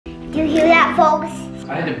Do you hear that, folks?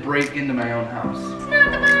 I had to break into my own house. It's not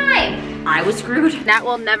the vibe. I was screwed. That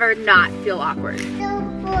will never not feel awkward. So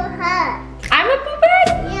for her. I'm a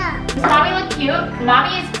poopin'? Yeah. Does mommy look cute?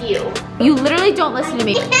 Mommy is cute. You literally don't listen to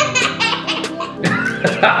me.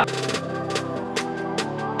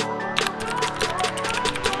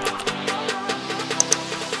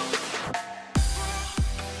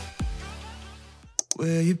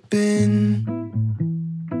 Where you been?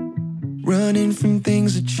 Running from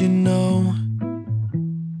things that you know.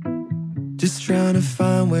 Just trying to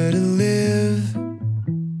find where to live,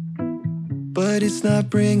 but it's not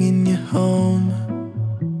bringing you home.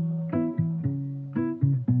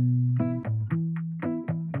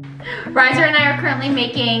 Riser and I are currently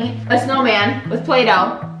making a snowman with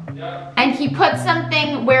Play-Doh. Yeah. And he put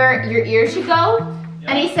something where your ears should go.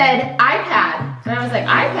 Yeah. And he said, iPad. And I was like,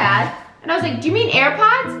 iPad? And I was like, do you mean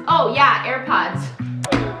AirPods? Oh yeah, AirPods.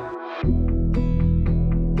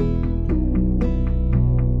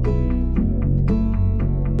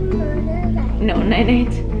 No,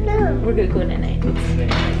 night-night. No. We're gonna go night-night. No,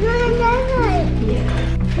 night-night.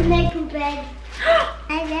 Yeah. Can I go bed?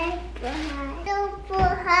 I like for her. So for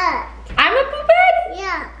her. I'm a poopin'?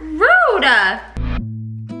 Yeah. Rude.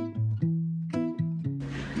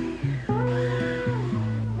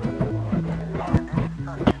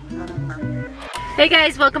 Hey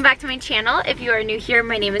guys, welcome back to my channel. If you are new here,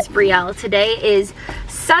 my name is Brielle. Today is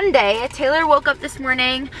Sunday. Taylor woke up this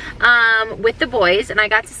morning with the boys and I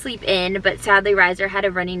got to sleep in, but sadly Riser had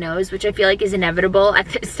a runny nose, which I feel like is inevitable at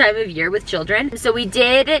this time of year with children. So we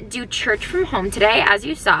did do church from home today. As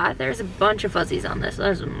you saw, there's a bunch of fuzzies on this.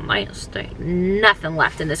 There's a mistake. Nothing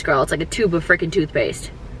left in this girl. It's like a tube of freaking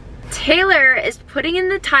toothpaste. Taylor is putting in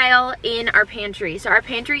the tile in our pantry. So our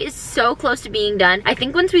pantry is so close to being done. I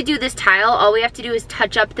think once we do this tile, all we have to do is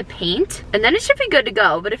touch up the paint and then it should be good to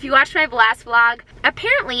go. But if you watched my last vlog,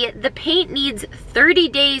 apparently the paint needs 30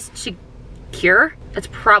 days to cure. That's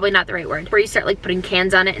probably not the right word. Where you start like putting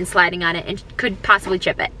cans on it and sliding on it and could possibly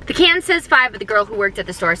chip it. The can says 5, but the girl who worked at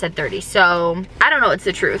the store said 30. So I don't know, it's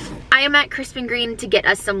the truth. I am at Crisp and Green to get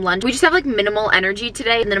us some lunch. We just have like minimal energy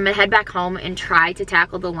today, and then I'm gonna head back home and try to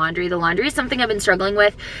tackle the laundry. The laundry is something I've been struggling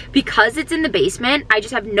with because it's in the basement. I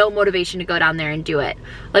just have no motivation to go down there and do it.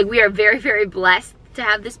 Like, we are very, very blessed to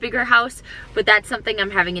have this bigger house, but that's something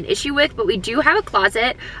I'm having an issue with. But we do have a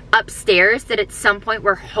closet upstairs that at some point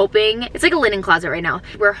we're hoping, it's like a linen closet right now,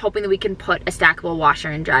 we're hoping that we can put a stackable washer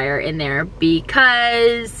and dryer in there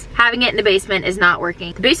because having it in the basement is not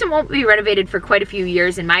working. The basement won't be renovated for quite a few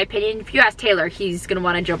years in my opinion. If you ask Taylor, he's gonna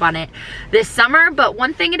want to jump on it this summer, but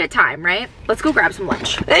one thing at a time, right? Let's go grab some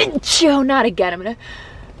lunch. Joe, not again. I'm gonna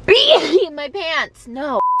be in my pants.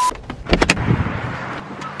 No.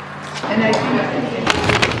 And I do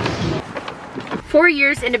 4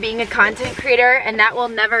 years into being a content creator, and that will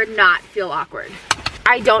never not feel awkward.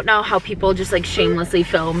 I don't know how people just like shamelessly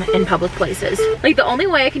film in public places. Like, the only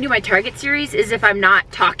way I can do my Target series is if I'm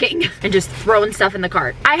not talking and just throwing stuff in the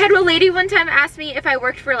cart. I had a lady one time ask me if I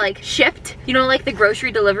worked for like Shipt, you know, like the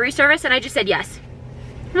grocery delivery service, and I just said yes.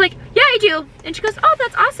 I'm like, yeah, I do. And she goes, oh,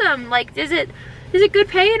 that's awesome. Like, is it good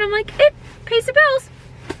pay? And I'm like, it pays the bills.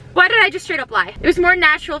 Why did I just straight up lie? It was more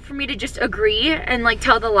natural for me to just agree and like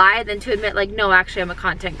tell the lie than to admit like, no, actually I'm a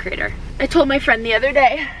content creator. I told my friend the other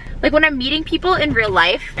day, like when I'm meeting people in real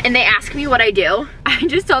life and they ask me what I do, I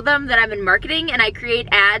just told them that I'm in marketing and I create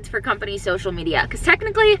ads for company social media, because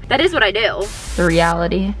technically that is what I do. The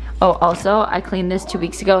reality. Oh, also I cleaned this 2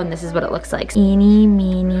 weeks ago and this is what it looks like. Eeny,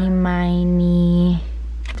 meeny, miny.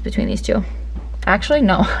 It's between these two. Actually,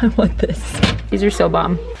 no, I want this. These are so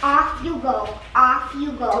bomb. Off you go. Off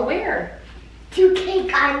you go. To where? To take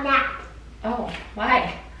a nap. Oh,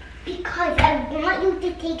 why? Because I want you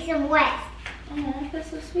to take some rest. Oh, that's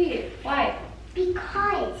so sweet. Why?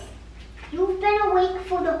 Because you've been awake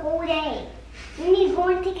for the whole day. You need to go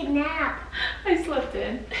and take a nap. I slept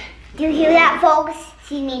in. Do you hear that, folks?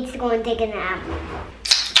 She needs to go and take a nap.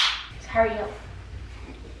 Hurry up.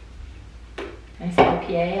 Nice little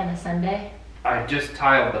PA on a Sunday. I just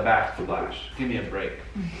tiled the backsplash. Give me a break.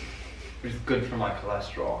 It's good for my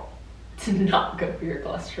cholesterol. It's not good for your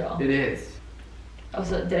cholesterol. It is.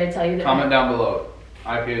 Also, did I tell you that? Comment down below.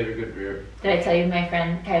 IPAs are good for you. Did I tell you my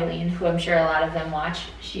friend Kylene, who I'm sure a lot of them watch,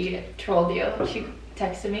 she trolled you. She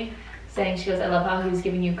texted me saying, she goes, I love how he's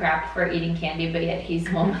giving you crap for eating candy, but yet he's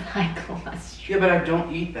the one with high cholesterol. Yeah, but I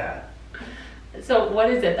don't eat that. So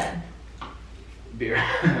what is it then? Beer.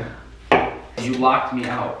 You locked me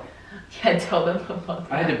out. Yeah, tell them about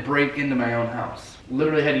that. I had to break into my own house.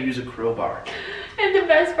 Literally had to use a crowbar. And the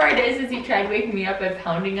best part is he tried waking me up by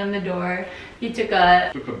pounding on the door. He took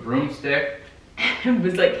a broomstick and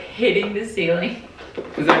was like hitting the ceiling.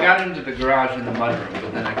 Because I got into the garage in the mudroom,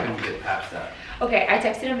 but then I couldn't get past that. Okay, I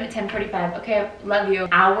texted him at 10:45. Okay, love you. An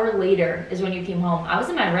hour later is when you came home. I was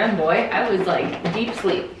in my room, boy. I was like deep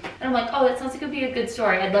sleep. And I'm like, oh, that sounds like it would be a good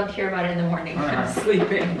story. I'd love to hear about it in the morning. I'm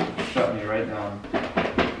sleeping. Shut me right down.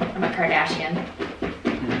 I'm a Kardashian.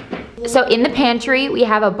 So in the pantry, we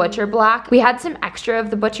have a butcher block. We had some extra of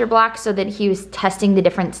the butcher block so that he was testing the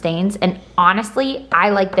different stains. And honestly, I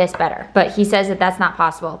like this better. But he says that that's not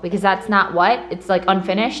possible because that's not what? It's like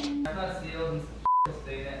unfinished.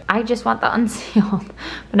 I just want the unsealed.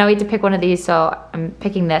 But now we have to pick one of these, so I'm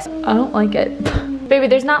picking this. I don't like it. Baby,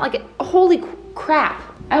 there's not like a, holy crap.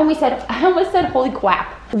 I almost said holy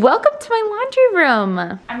crap. Welcome to my laundry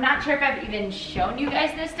room. I'm not sure if I've even shown you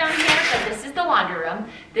guys this down here, but this is the laundry room.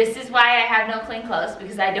 This is why I have no clean clothes,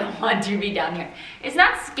 because I don't want to be down here. It's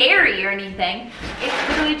not scary or anything. It's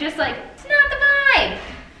literally just like, it's not the vibe.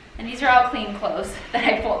 And these are all clean clothes that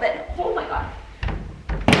I folded. Oh my God.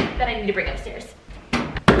 That I need to bring upstairs.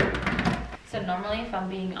 So normally, if I'm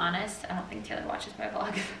being honest, I don't think Taylor watches my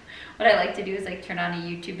vlogs. What I like to do is like turn on a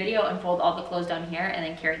YouTube video and fold all the clothes down here and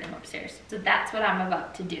then carry them upstairs. So that's what I'm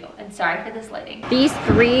about to do. And sorry for this lighting. These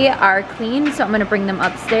 3 are clean, so I'm gonna bring them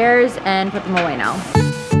upstairs and put them away now.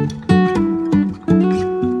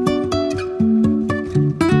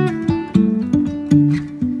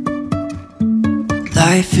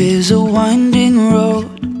 Life is a winding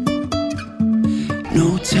road,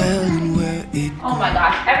 no telling where it goes. Oh my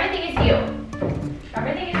gosh, everything is you.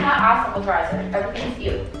 Everything is not awesome with Riser. Everything is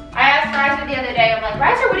you. I asked Riser the other day, I'm like,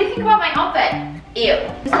 Riser, what do you think about my outfit? Ew.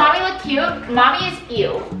 Does mommy look cute? Mommy is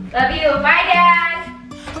ew. Love you. Bye, Dad.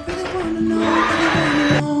 I really wanna know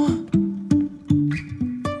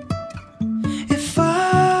if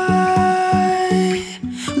I'll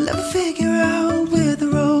ever figure out where the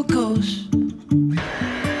road goes.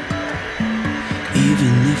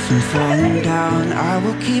 Even if I'm falling down, I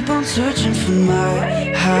will keep on searching for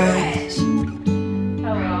my highs.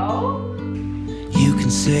 Hello? You can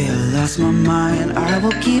say I lost my mind, I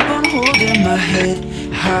will keep on holding my head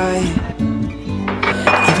high.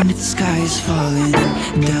 Even if the sky is falling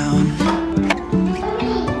down.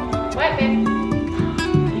 What, babe?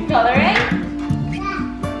 You coloring?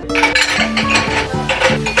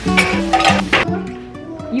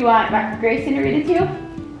 You want Grayson to read it to you?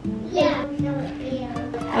 Yeah.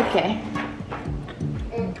 Okay.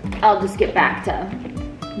 I'll just get back to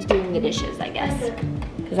doing the dishes, I guess.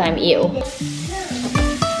 Because I'm you.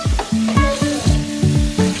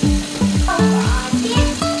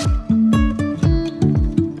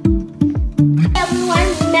 Everyone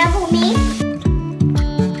remember me?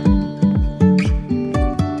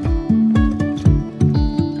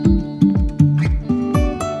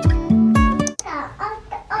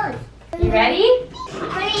 You ready?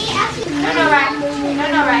 No, right.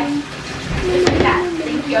 No, right.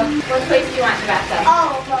 Thank you. What place do you want in the bathtub? All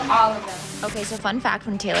of them. All of them. Okay, so fun fact,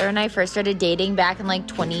 when Taylor and I first started dating back in like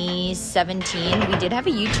 2017, we did have a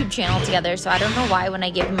YouTube channel together, so I don't know why when I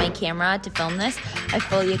gave him my camera to film this, I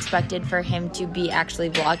fully expected for him to be actually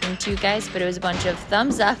vlogging to you guys, but it was a bunch of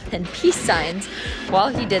thumbs up and peace signs while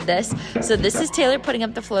he did this. So this is Taylor putting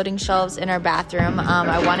up the floating shelves in our bathroom.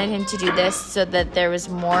 I wanted him to do this so that there was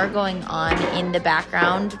more going on in the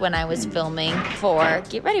background when I was filming for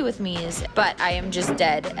Get Ready With Me's, but I am just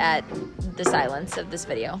dead at the silence of this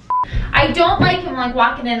video. I don't like him like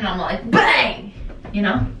walking in and I'm like bang, you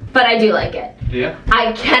know, but I do like it. Yeah.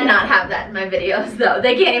 I cannot have that in my videos though.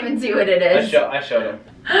 They can't even see what it is. I showed him.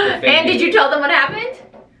 And did you tell them what happened?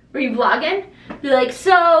 Were you vlogging? They're like,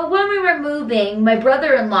 so when we were moving, my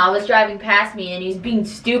brother-in-law was driving past me and he's being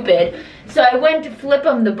stupid. So I went to flip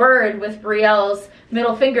him the bird with Brielle's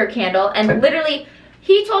middle finger candle and literally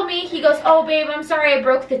he told me, he goes, oh babe, I'm sorry I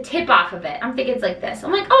broke the tip off of it. I'm thinking it's like this.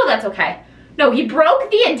 I'm like, oh, that's okay. No, he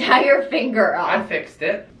broke the entire finger off. I fixed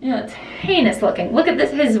it. Yeah, it's heinous looking. Look at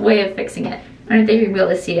this, his way of fixing it. I don't think you'll be able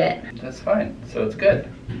to see it. That's fine. So it's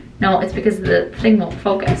good. No, it's because the thing won't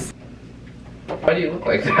focus. Why do you look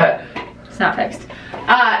like that? It's not fixed.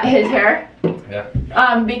 His hair.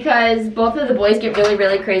 Yeah. Because both of the boys get really,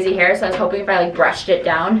 really crazy hair, so I was hoping if I like brushed it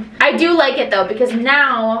down. I do like it though, because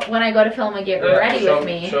now when I go to film a Get Ready With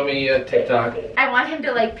Me. Show me TikTok. I want him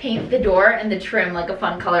to like paint the door and the trim like a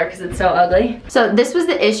fun color because it's so ugly. So this was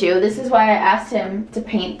the issue. This is why I asked him to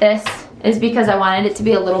paint this, is because I wanted it to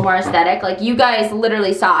be a little more aesthetic. Like you guys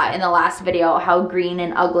literally saw in the last video how green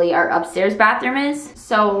and ugly our upstairs bathroom is.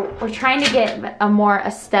 So we're trying to get a more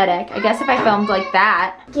aesthetic. I guess if I filmed like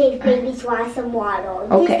that. Give baby Swan some water.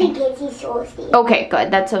 Okay. Just in case he's thirsty. Okay,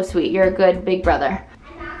 good. That's so sweet. You're a good big brother.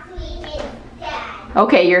 I'm actually his dad.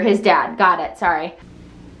 Okay, you're his dad. Got it. Sorry.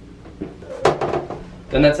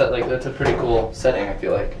 Then that's a pretty cool setting, I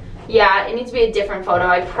feel like. Yeah, it needs to be a different photo.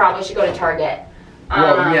 I probably should go to Target.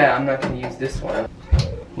 Well, yeah, I'm not gonna use this one.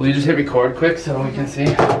 Will you just hit record quick so we can see?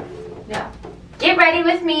 Yeah. Get ready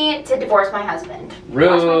with me to divorce my husband. Rude.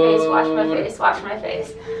 Wash my face, wash my face, wash my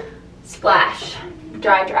face. Splash.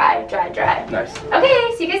 Dry, dry, dry, dry. Nice.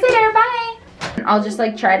 Okay, see you guys later. Bye. I'll just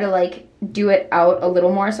like try to like do it out a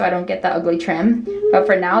little more so I don't get the ugly trim. But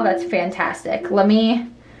for now, that's fantastic. Let me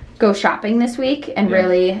go shopping this week and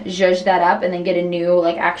really zhuzh that up and then get a new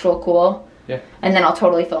like actual cool. Yeah. And then I'll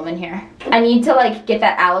totally film in here. I need to like get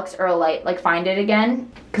that Alex Earl light, like find it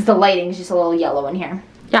again, because the lighting's just a little yellow in here.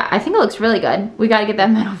 Yeah, I think it looks really good. We gotta get that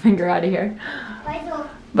middle finger out of here.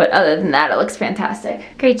 But other than that, it looks fantastic.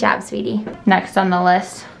 Great job, sweetie. Next on the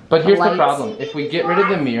list. But here's the problem. If we get rid of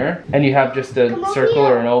the mirror and you have just a circle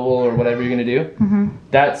or an oval or whatever you're gonna do,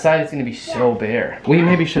 that side is gonna be so bare. We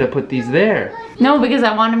maybe should have put these there. No, because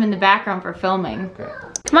I want them in the background for filming. Okay.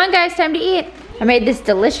 Come on guys, time to eat. I made this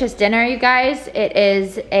delicious dinner, you guys. It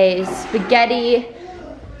is a spaghetti,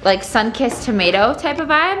 like sun-kissed tomato type of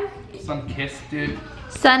vibe. Sun-kissed, dude.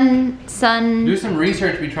 Sun. Do some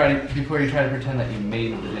research before you try to pretend that you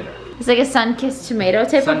made the dinner. It's like a sun-kissed tomato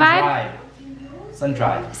type of vibe.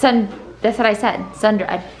 Sun-dried. That's what I said,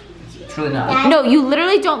 sun-dried. It's really not. No, you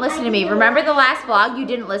literally don't listen to me. Remember the last vlog? You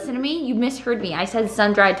didn't listen to me? You misheard me. I said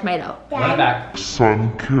sun-dried tomato. Run it back.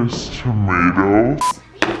 Sun-kissed tomato.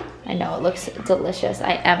 I know, it looks delicious.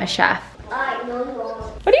 I am a chef. I know you are.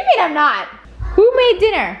 What do you mean I'm not? Who made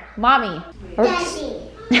dinner? Mommy. Daddy.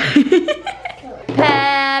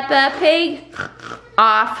 Peppa Pig.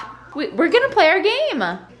 Off. We're gonna play our game.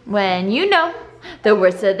 When you know the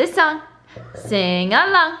words of this song, sing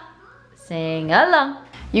along. Sing along.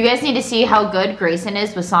 You guys need to see how good Grayson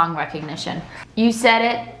is with song recognition. You said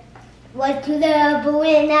it. What to love but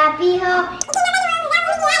will not be home.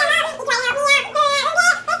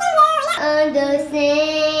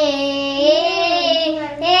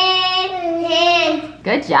 Understand.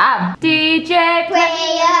 Good job. DJ,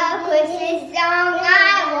 Play a Christmas song. I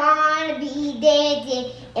wanna be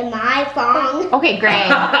dancing in my thong. Okay, great.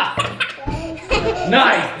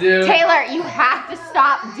 Nice, dude. Taylor, you have to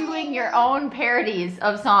stop doing your own parodies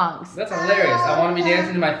of songs. That's hilarious. I want to be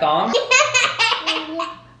dancing to my thong.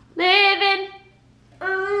 Living.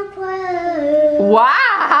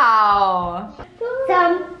 Wow.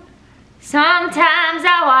 Wow. Sometimes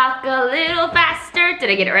I walk a little faster. Did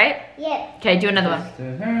I get it right? Yeah. Okay, do another one.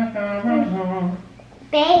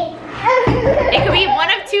 Babe. It could be one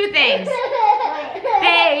of two things.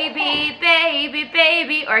 Baby, baby,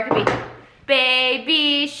 baby. Or it could be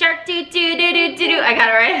baby shark do do do do do do. I got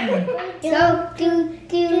it right. So do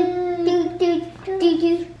do do do do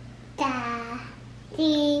do da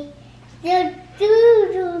dee do do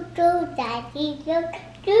do do da dee do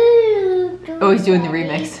do do. Oh, he's doing the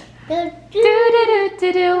remix. Do Do do do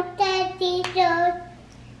do do. da dee do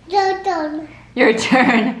do do. Your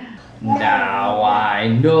turn. Now I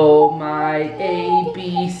know my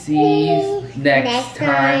ABCs. Next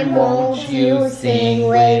time, won't you sing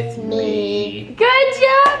with me? Good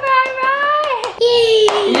job, Rai.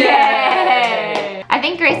 Yay! I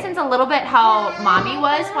think Grayson's a little bit how mommy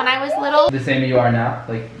was when I was little. The same you are now?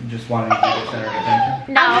 Like, just wanting to be the center of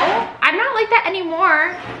attention? No, I'm not like that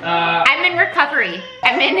anymore. I'm in recovery.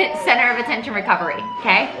 I'm in center of attention recovery,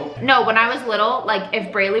 okay? No, when I was little, like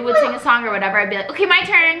if Brielle would sing a song or whatever, I'd be like, okay, my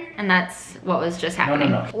turn. And that's what was just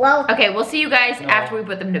happening. No. Well, Okay, we'll see you guys after we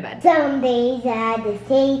put them to bed. some days I just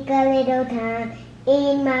take a little time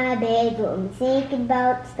in my bedroom thinking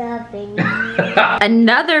about stuff and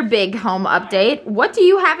Another big home update. What do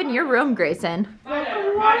you have in your room, Grayson?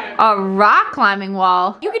 A rock climbing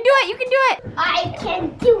wall. You can do it, you can do it. I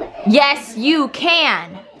can do it. Yes, you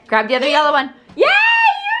can. Grab the other yellow one. Yay,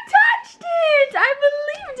 you touched it. I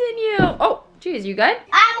believed in you. Oh, geez, you good?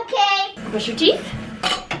 I'm okay. Brush your teeth.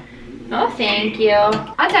 Oh, thank you.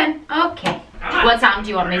 All done. Okay. What song do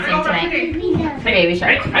you want me to sing tonight? Baby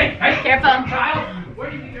Shark. Careful.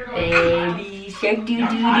 Baby Shark doo doo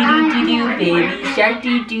doo doo doo. Baby Shark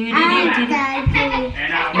doo doo doo doo doo. You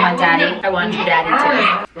want daddy? I want you daddy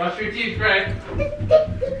too. Brush your teeth, Greg.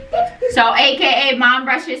 So, AKA mom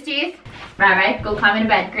brushes teeth. Right, go climb into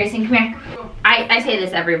bed. Grayson, come here. I say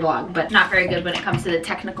this every vlog, but not very good when it comes to the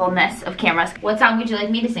technicalness of cameras. What song would you like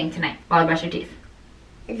me to sing tonight while I brush your teeth?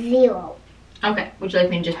 0. Okay, would you like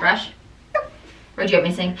me to just brush? Or do you want me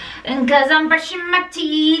to sing? And cause I'm brushing my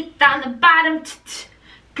teeth on the bottom,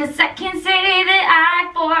 cause I can say that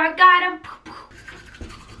I forgot them.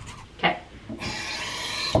 Okay.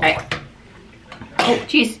 Alright. Oh,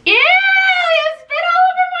 jeez. Ew, you spit all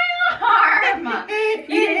over my arm.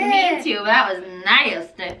 You didn't mean to, but that was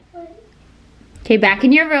nasty. Okay, back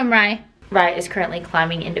in your room, Rye. Rye is currently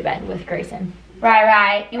climbing into bed with Grayson.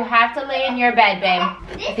 Rye, you have to lay in your bed, babe.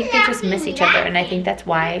 I think they just miss each other, and I think that's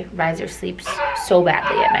why Riser sleeps so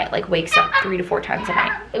badly at night, like wakes up 3 to 4 times a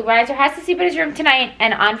night. Riser has to sleep in his room tonight,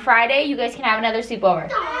 and on Friday, you guys can have another sleepover.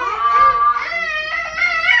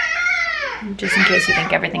 Just in case you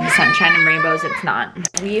think everything is sunshine and rainbows, it's not.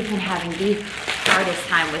 We've been having the hardest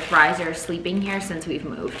time with Riser sleeping here since we've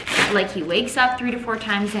moved. Like, he wakes up 3 to 4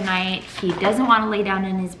 times a night. He doesn't want to lay down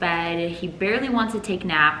in his bed. He barely wants to take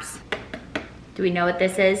naps. Do we know what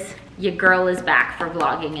this is? Your girl is back for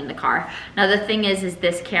vlogging in the car. Now the thing is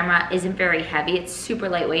this camera isn't very heavy. It's super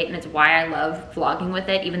lightweight, and it's why I love vlogging with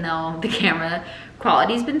it, even though the camera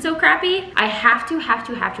quality's been so crappy. I have to,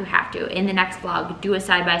 in the next vlog, do a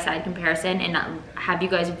side-by-side comparison and have you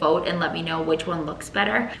guys vote and let me know which one looks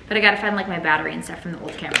better. But I gotta find like my battery and stuff from the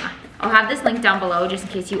old camera. I'll have this link down below just in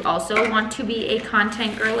case you also want to be a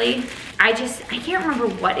content girly. I can't remember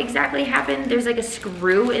what exactly happened. There's like a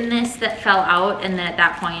screw in this that fell out, and then at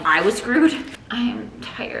that point I was screwed. I am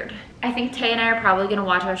tired. I think Tay and I are probably gonna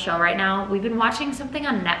watch our show right now. We've been watching something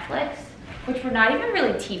on Netflix, which we're not even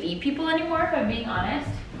really TV people anymore, if I'm being honest.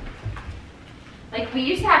 Like, we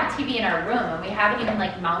used to have a TV in our room, and we haven't even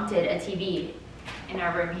like mounted a TV in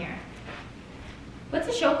our room here. What's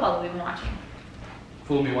the show called that we've been watching?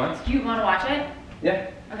 Fool Me Once. Do you want to watch it? Yeah.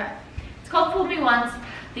 Okay. It's called Fool Me Once.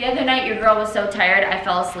 The other night, your girl was so tired, I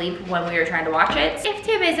fell asleep when we were trying to watch it. If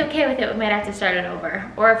Tim is okay with it, we might have to start it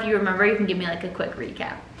over. Or if you remember, you can give me like a quick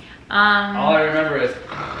recap. All I remember is...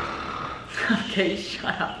 Okay,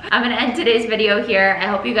 shut up. I'm gonna end today's video here. I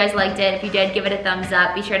hope you guys liked it. If you did, give it a thumbs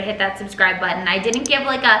up. Be sure to hit that subscribe button. I didn't give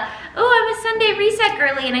like a, oh, I'm a Sunday reset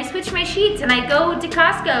girly and I switch my sheets and I go to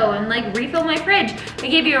Costco and like refill my fridge. We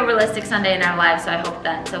gave you a realistic Sunday in our lives, so I hope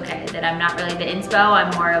that's okay. That I'm not really the inspo, I'm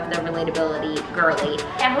more of the relatability girly.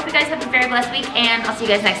 I hope you guys have a very blessed week, and I'll see you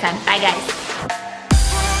guys next time. Bye, guys.